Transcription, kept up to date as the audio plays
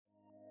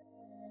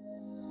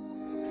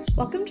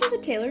Welcome to the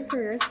Tailored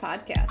Careers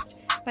Podcast.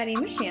 My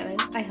name is Shannon.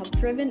 I help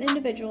driven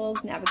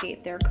individuals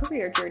navigate their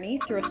career journey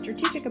through a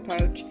strategic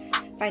approach,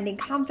 finding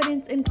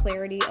confidence and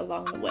clarity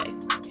along the way.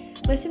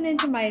 Listen in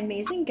to my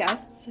amazing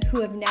guests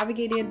who have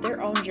navigated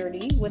their own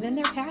journey within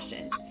their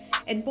passion.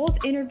 In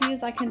both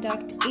interviews I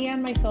conduct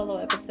and my solo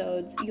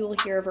episodes, you will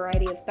hear a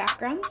variety of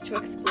backgrounds to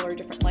explore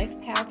different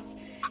life paths,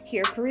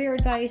 hear career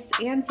advice,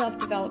 and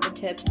self-development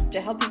tips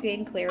to help you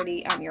gain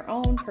clarity on your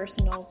own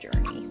personal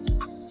journey.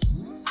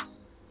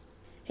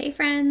 Hey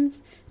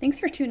friends, thanks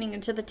for tuning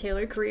into the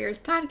Tailored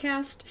Careers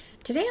Podcast.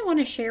 Today I want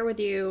to share with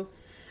you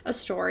a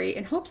story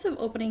in hopes of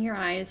opening your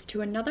eyes to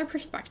another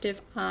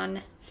perspective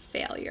on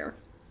failure.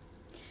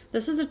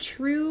 This is a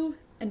true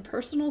and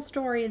personal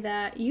story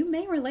that you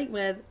may relate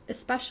with,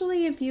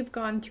 especially if you've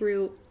gone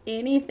through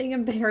anything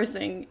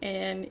embarrassing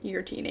in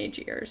your teenage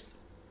years.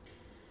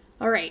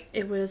 Alright,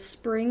 it was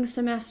spring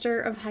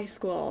semester of high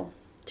school,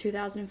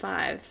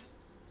 2005,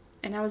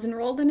 and I was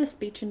enrolled in a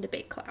speech and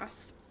debate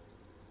class.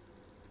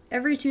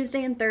 Every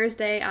Tuesday and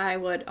Thursday, I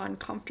would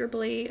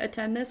uncomfortably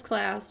attend this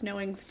class,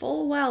 knowing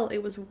full well it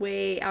was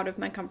way out of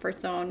my comfort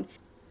zone,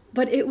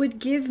 but it would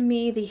give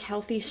me the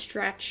healthy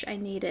stretch I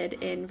needed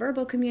in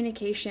verbal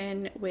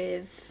communication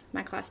with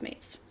my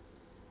classmates.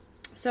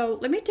 So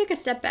let me take a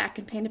step back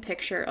and paint a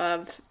picture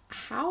of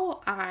how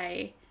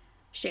I,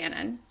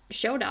 Shannon,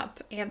 showed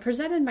up and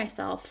presented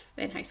myself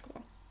in high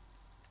school.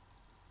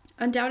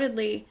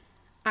 Undoubtedly,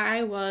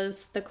 I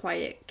was the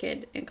quiet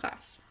kid in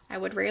class. I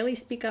would rarely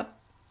speak up,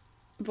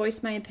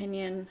 voice my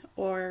opinion,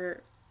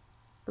 or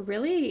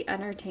really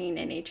entertain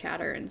any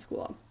chatter in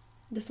school.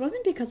 This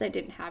wasn't because I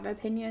didn't have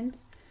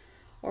opinions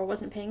or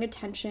wasn't paying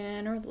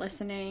attention or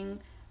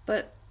listening,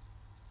 but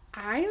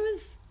I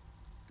was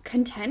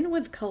content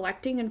with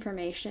collecting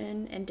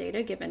information and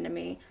data given to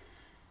me,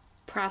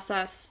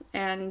 process,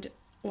 and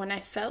when I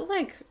felt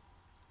like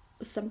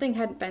something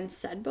hadn't been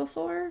said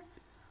before,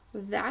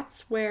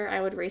 that's where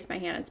I would raise my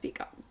hand and speak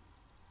up.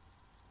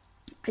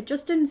 I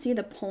just didn't see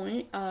the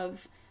point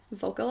of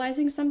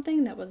vocalizing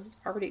something that was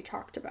already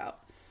talked about.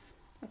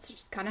 That's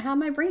just kind of how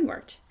my brain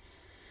worked.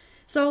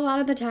 So a lot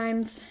of the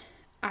times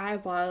I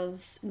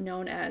was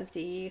known as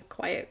the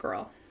quiet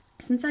girl.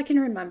 Since I can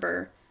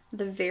remember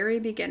the very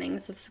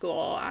beginnings of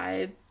school,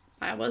 I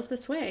was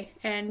this way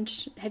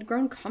and had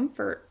grown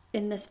comfort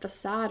in this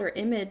facade or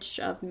image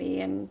of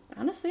me, and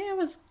honestly I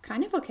was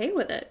kind of okay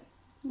with it.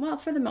 Well,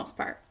 for the most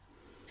part.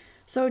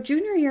 So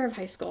junior year of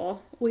high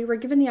school, we were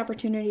given the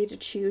opportunity to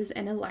choose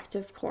an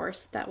elective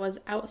course that was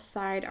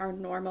outside our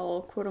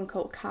normal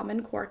quote-unquote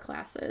common core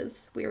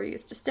classes we were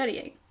used to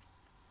studying.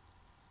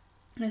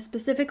 I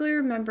specifically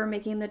remember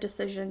making the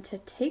decision to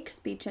take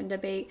speech and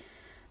debate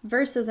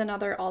versus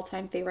another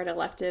all-time favorite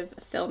elective,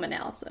 film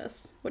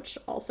analysis, which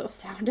also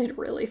sounded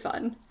really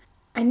fun.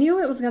 I knew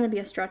it was going to be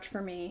a stretch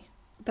for me,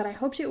 but I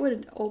hoped it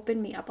would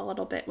open me up a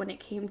little bit when it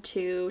came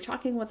to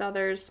talking with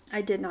others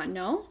I did not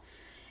know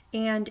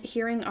and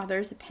hearing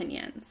others'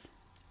 opinions.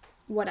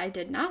 What I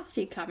did not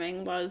see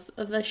coming was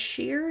the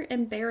sheer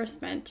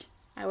embarrassment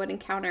I would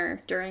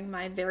encounter during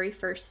my very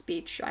first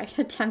speech I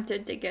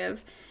attempted to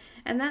give,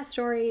 and that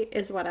story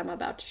is what I'm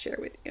about to share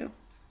with you.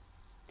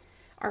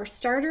 Our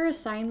starter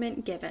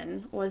assignment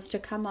given was to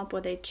come up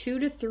with a 2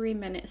 to 3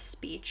 minute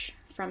speech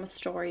from a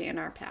story in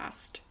our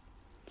past.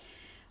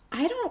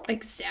 I don't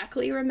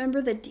exactly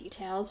remember the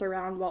details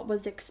around what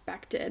was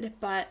expected,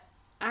 but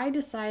I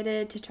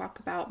decided to talk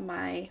about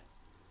my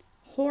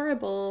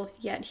horrible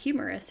yet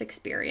humorous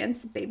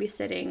experience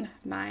babysitting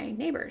my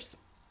neighbors.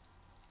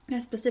 I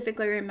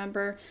specifically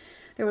remember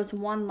there was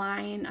one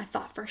line I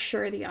thought for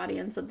sure the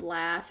audience would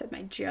laugh at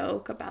my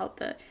joke about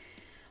the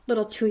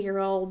little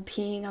 2-year-old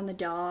peeing on the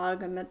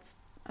dog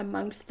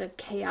amongst the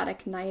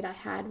chaotic night I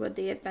had with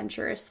the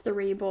adventurous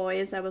 3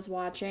 boys I was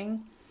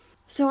watching.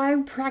 So I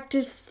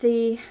practiced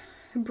the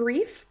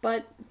brief,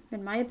 but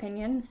in my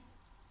opinion,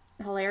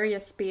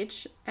 hilarious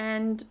speech,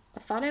 and I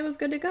thought I was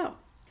good to go.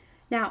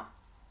 Now,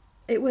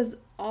 it was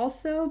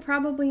also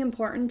probably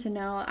important to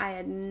know I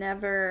had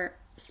never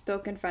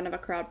spoken in front of a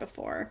crowd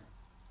before,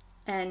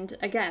 and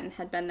again,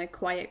 had been the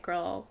quiet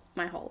girl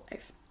my whole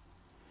life.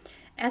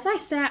 As I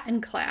sat in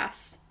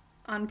class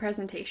on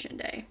presentation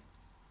day,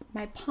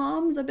 my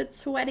palms a bit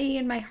sweaty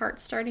and my heart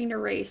starting to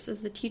race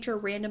as the teacher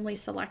randomly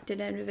selected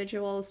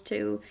individuals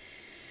to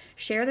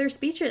share their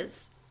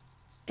speeches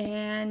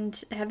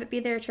and have it be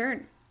their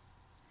turn.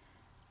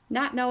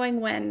 Not knowing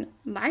when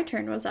my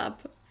turn was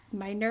up,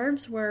 my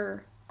nerves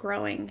were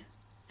growing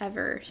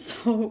ever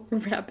so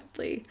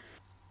rapidly.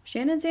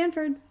 Shannon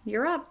Sanford,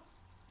 you're up.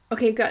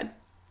 Okay, good.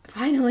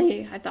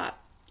 Finally, I thought,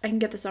 I can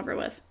get this over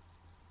with.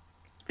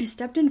 I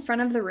stepped in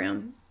front of the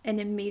room and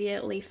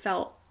immediately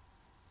felt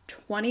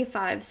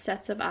 25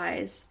 sets of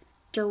eyes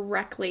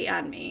directly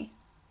on me.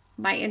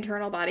 My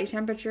internal body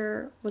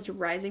temperature was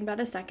rising by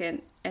the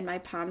second, and my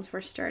palms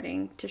were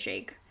starting to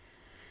shake.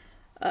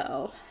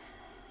 Uh-oh.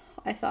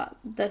 I thought,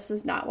 this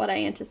is not what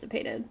I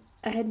anticipated.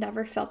 I had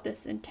never felt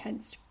this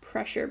intense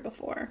pressure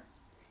before.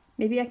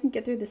 Maybe I can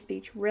get through the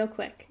speech real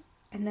quick,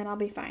 and then I'll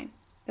be fine.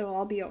 It'll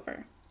all be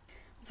over.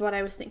 That's what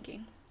I was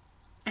thinking.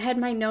 I had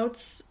my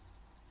notes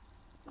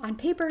on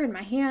paper in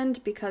my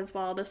hand because,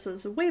 well, this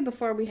was way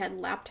before we had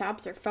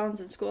laptops or phones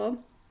in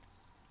school.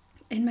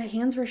 And my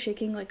hands were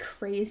shaking like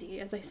crazy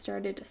as I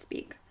started to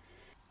speak.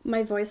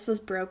 My voice was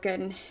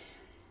broken,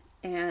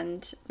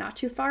 and not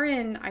too far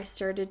in, I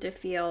started to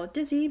feel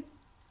dizzy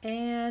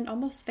and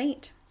almost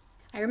faint.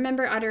 I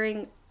remember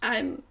uttering,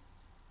 I'm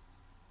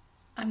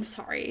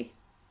sorry.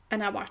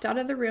 And I walked out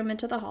of the room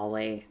into the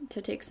hallway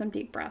to take some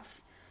deep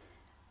breaths.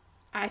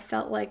 I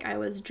felt like I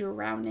was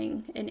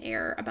drowning in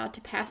air, about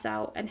to pass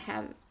out, and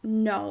have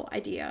no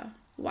idea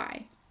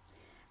why.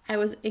 I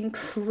was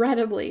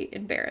incredibly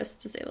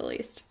embarrassed, to say the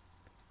least.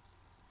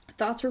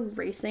 Thoughts were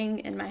racing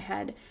in my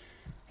head.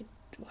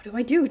 What do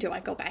I do? Do I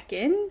go back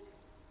in?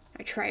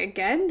 I try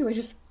again? Do I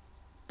just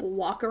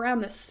walk around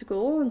the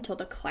school until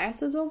the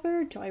class is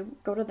over? Do I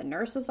go to the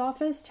nurse's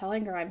office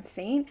telling her I'm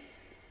faint?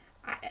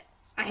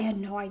 I had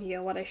no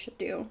idea what I should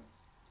do.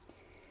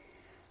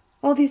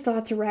 All these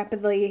thoughts are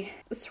rapidly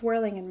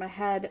swirling in my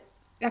head.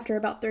 After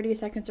about 30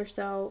 seconds or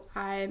so,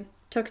 I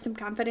took some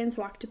confidence,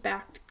 walked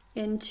back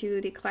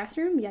into the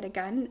classroom yet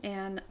again,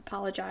 and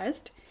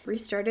apologized.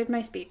 Restarted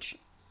my speech.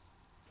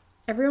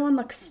 Everyone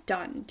looked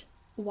stunned,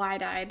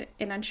 wide-eyed,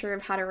 and unsure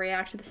of how to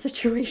react to the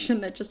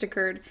situation that just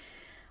occurred.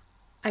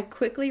 I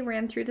quickly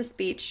ran through the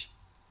speech,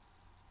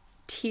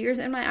 tears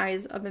in my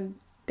eyes of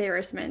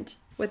embarrassment,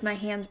 with my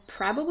hands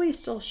probably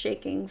still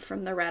shaking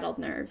from the rattled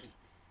nerves.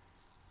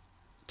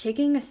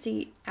 Taking a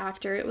seat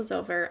after it was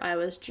over, I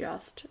was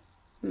just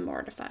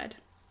mortified.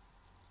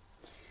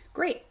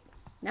 Great.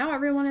 Now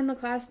everyone in the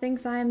class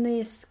thinks I'm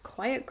this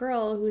quiet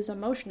girl who's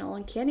emotional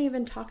and can't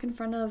even talk in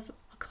front of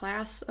a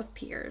class of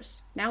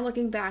peers. Now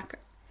looking back,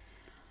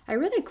 I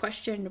really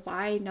questioned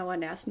why no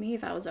one asked me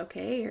if I was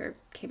okay or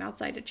came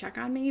outside to check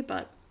on me,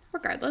 but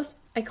regardless,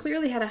 I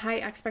clearly had a high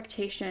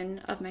expectation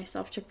of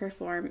myself to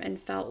perform and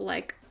felt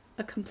like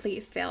a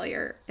complete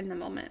failure in the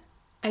moment.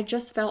 I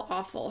just felt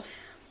awful.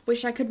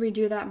 Wish I could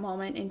redo that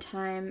moment in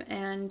time,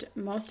 and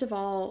most of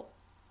all,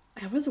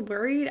 I was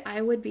worried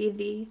I would be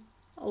the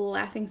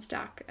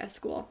laughingstock at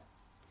school.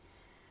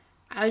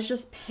 I was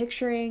just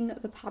picturing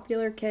the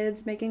popular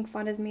kids making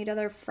fun of me to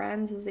their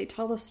friends as they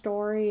tell the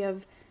story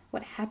of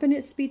what happened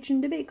at speech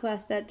and debate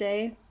class that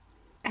day.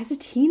 As a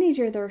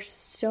teenager, there are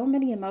so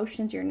many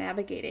emotions you're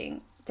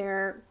navigating. There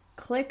are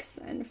cliques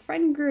and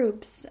friend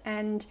groups,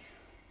 and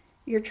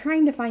you're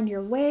trying to find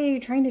your way,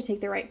 trying to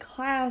take the right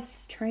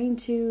class, trying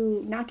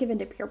to not give in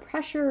to peer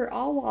pressure,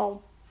 all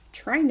while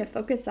trying to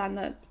focus on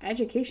the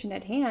education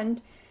at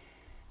hand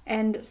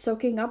and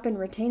soaking up and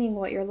retaining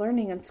what you're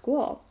learning in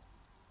school.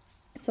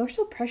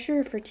 Social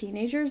pressure for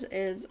teenagers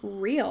is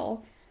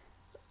real,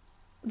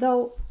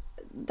 though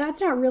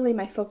that's not really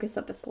my focus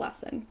of this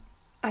lesson.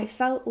 I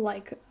felt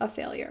like a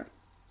failure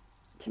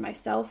to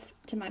myself,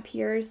 to my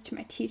peers, to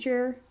my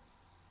teacher,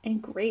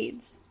 and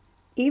grades.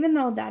 Even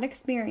though that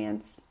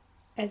experience,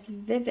 as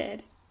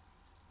vivid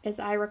as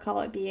I recall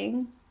it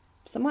being,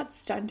 somewhat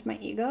stunned my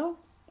ego,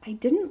 I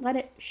didn't let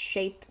it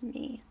shape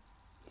me.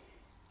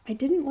 I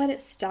didn't let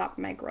it stop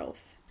my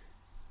growth.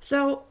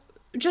 So,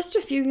 just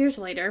a few years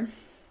later,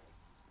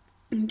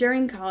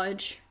 during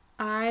college,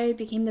 I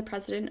became the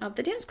president of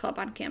the dance club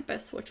on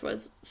campus, which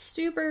was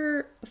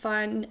super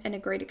fun and a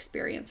great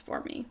experience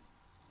for me.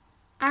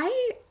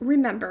 I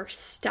remember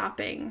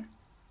stopping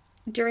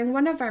during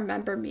one of our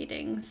member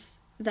meetings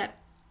that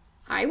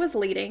I was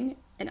leading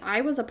and I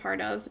was a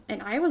part of,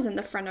 and I was in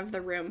the front of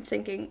the room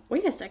thinking,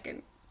 wait a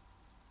second,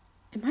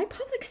 am I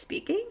public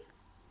speaking?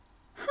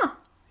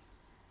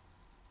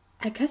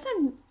 I guess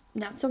I'm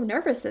not so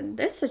nervous in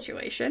this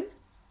situation.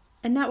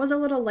 And that was a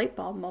little light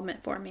bulb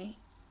moment for me.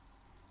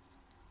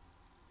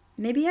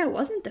 Maybe I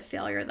wasn't the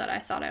failure that I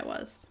thought I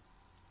was.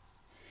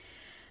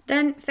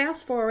 Then,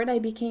 fast forward, I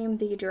became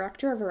the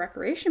director of a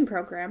recreation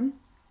program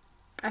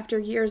after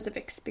years of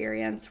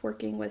experience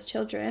working with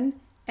children,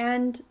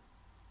 and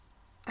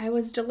I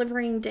was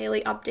delivering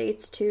daily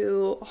updates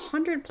to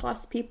 100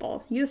 plus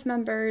people, youth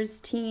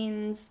members,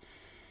 teens.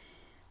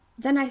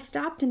 Then I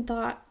stopped and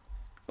thought,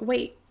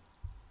 wait,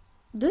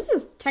 this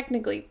is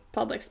technically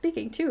public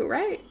speaking too,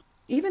 right?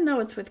 Even though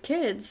it's with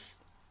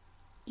kids.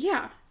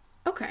 Yeah,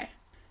 okay.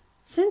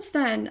 Since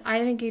then, I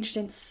have engaged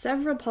in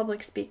several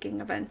public speaking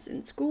events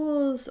in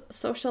schools,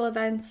 social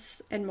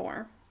events, and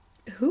more.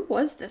 Who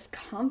was this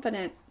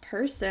confident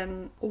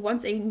person,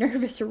 once a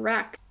nervous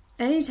wreck,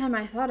 anytime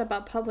I thought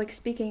about public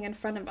speaking in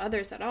front of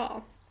others at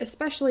all,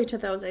 especially to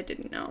those I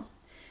didn't know?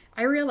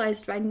 I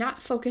realized by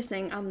not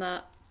focusing on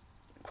the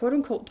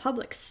quote-unquote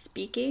public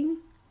speaking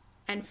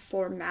and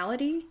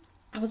formality,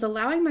 I was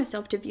allowing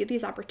myself to view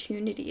these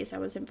opportunities I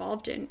was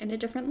involved in a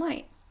different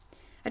light.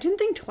 I didn't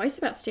think twice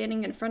about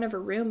standing in front of a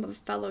room of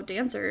fellow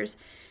dancers,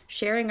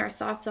 sharing our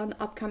thoughts on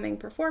the upcoming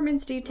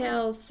performance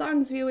details,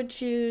 songs we would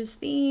choose,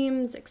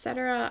 themes,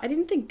 etc. I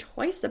didn't think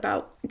twice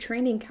about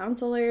training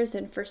counselors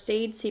in first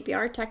aid,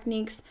 CPR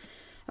techniques,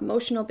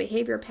 emotional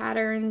behavior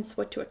patterns,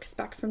 what to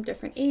expect from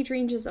different age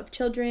ranges of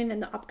children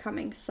in the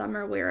upcoming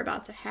summer we're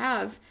about to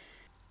have.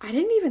 I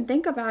didn't even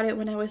think about it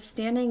when I was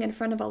standing in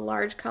front of a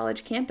large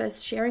college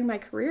campus sharing my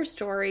career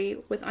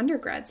story with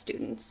undergrad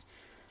students.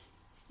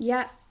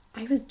 Yet,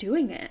 I was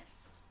doing it.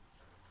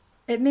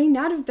 It may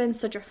not have been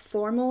such a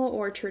formal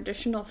or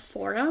traditional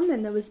forum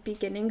in those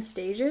beginning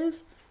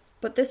stages,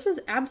 but this was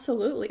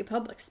absolutely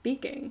public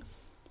speaking.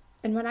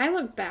 And when I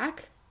look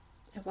back,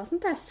 it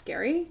wasn't that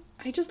scary.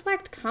 I just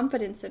lacked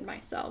confidence in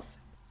myself.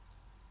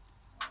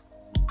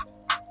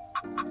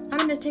 I'm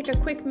going to take a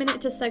quick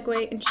minute to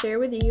segue and share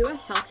with you a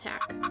health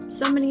hack.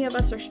 So many of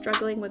us are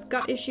struggling with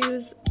gut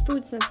issues,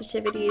 food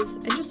sensitivities,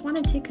 and just want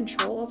to take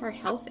control of our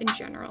health in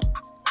general.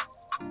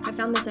 I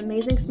found this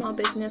amazing small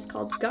business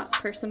called Gut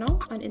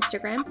Personal on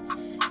Instagram,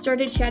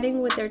 started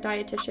chatting with their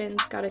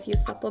dietitians, got a few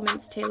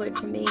supplements tailored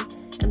to me,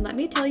 and let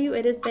me tell you,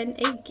 it has been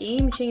a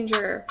game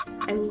changer.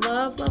 I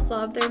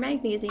love their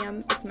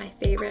magnesium. It's my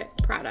favorite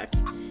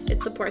product.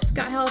 It supports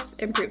gut health,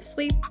 improves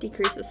sleep,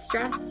 decreases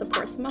stress,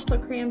 supports muscle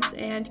cramps,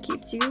 and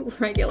keeps you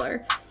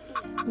regular.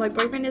 My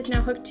boyfriend is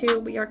now hooked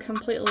too. We are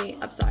completely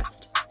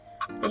obsessed.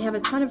 They have a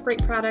ton of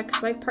great products,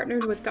 so I've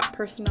partnered with Gut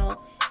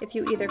Personal. If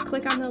you either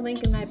click on the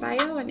link in my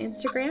bio on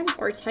Instagram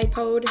or type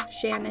code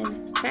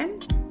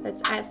Shannon10,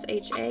 that's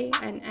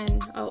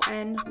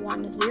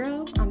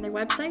SHANNON10 on their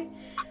website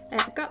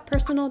at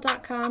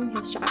gutpersonal.com,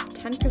 you'll shop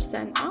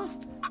 10% off.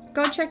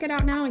 Go check it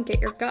out now and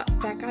get your gut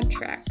back on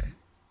track.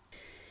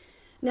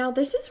 Now,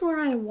 this is where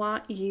I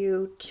want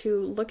you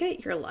to look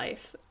at your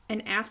life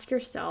and ask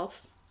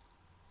yourself,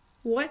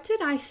 what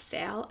did I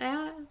fail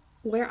at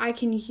where I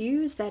can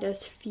use that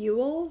as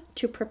fuel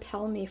to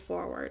propel me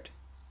forward?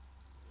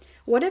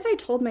 What if I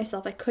told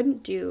myself I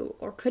couldn't do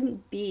or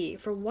couldn't be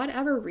for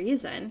whatever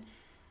reason,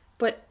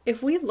 but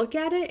if we look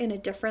at it in a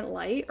different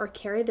light or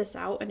carry this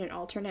out in an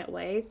alternate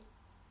way,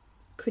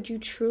 could you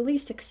truly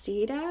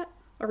succeed at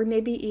or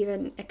maybe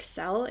even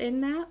excel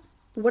in that?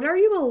 What are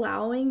you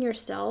allowing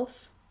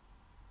yourself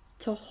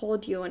to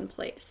hold you in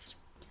place,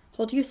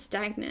 hold you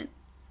stagnant?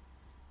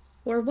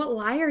 Or what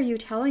lie are you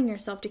telling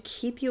yourself to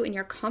keep you in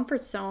your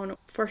comfort zone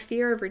for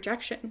fear of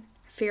rejection,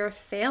 fear of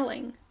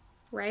failing,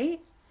 right?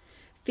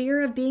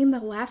 Fear of being the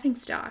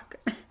laughingstock.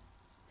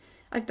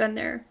 I've been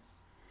there.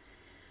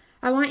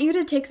 I want you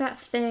to take that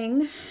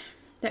thing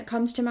that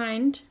comes to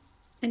mind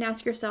and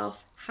ask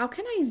yourself, how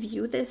can I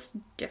view this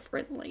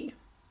differently?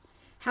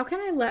 How can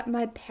I let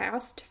my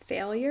past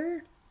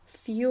failure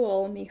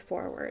fuel me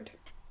forward?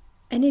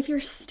 And if you're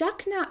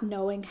stuck not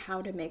knowing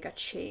how to make a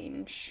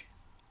change,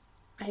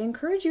 I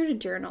encourage you to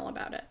journal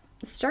about it.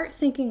 Start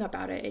thinking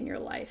about it in your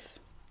life,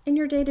 in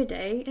your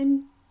day-to-day,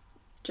 and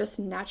just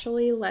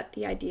naturally let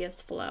the ideas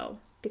flow.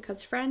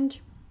 Because, friend,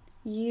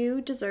 you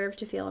deserve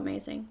to feel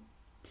amazing.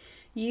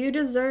 You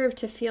deserve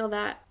to feel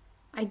that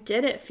I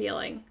did it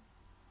feeling.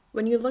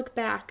 When you look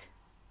back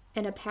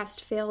in a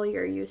past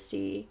failure, you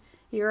see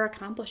your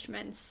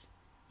accomplishments.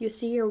 You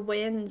see your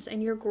wins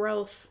and your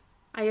growth.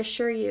 I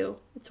assure you,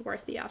 it's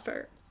worth the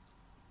effort.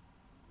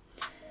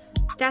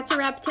 That's a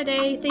wrap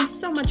today. Thanks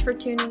so much for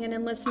tuning in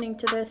and listening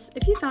to this.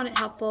 If you found it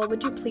helpful,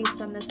 would you please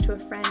send this to a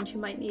friend who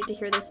might need to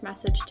hear this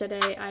message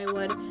today? I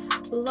would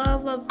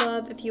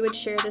love if you would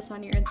share this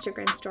on your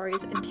Instagram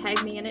stories and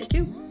tag me in it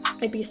too.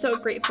 I'd be so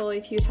grateful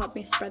if you'd help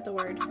me spread the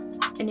word.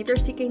 And if you're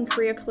seeking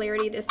career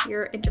clarity this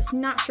year and just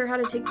not sure how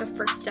to take the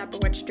first step or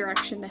which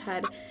direction to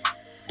head,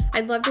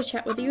 I'd love to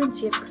chat with you and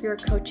see if career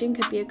coaching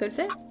could be a good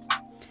fit.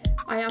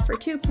 I offer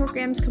 2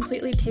 programs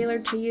completely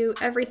tailored to you.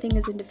 Everything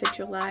is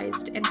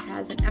individualized and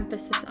has an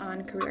emphasis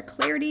on career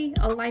clarity,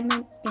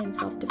 alignment, and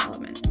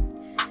self-development.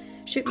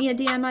 Shoot me a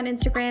DM on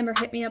Instagram or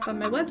hit me up on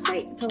my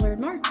website to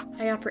learn more.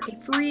 I offer a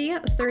free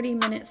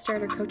 30-minute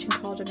starter coaching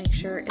call to make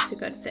sure it's a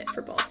good fit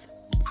for both.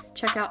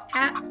 Check out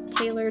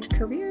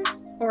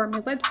 @tailoredcareers or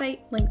my website,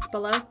 linked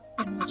below,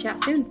 and we'll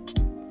chat soon.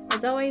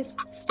 As always,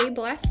 stay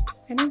blessed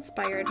and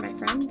inspired, my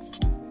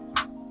friends.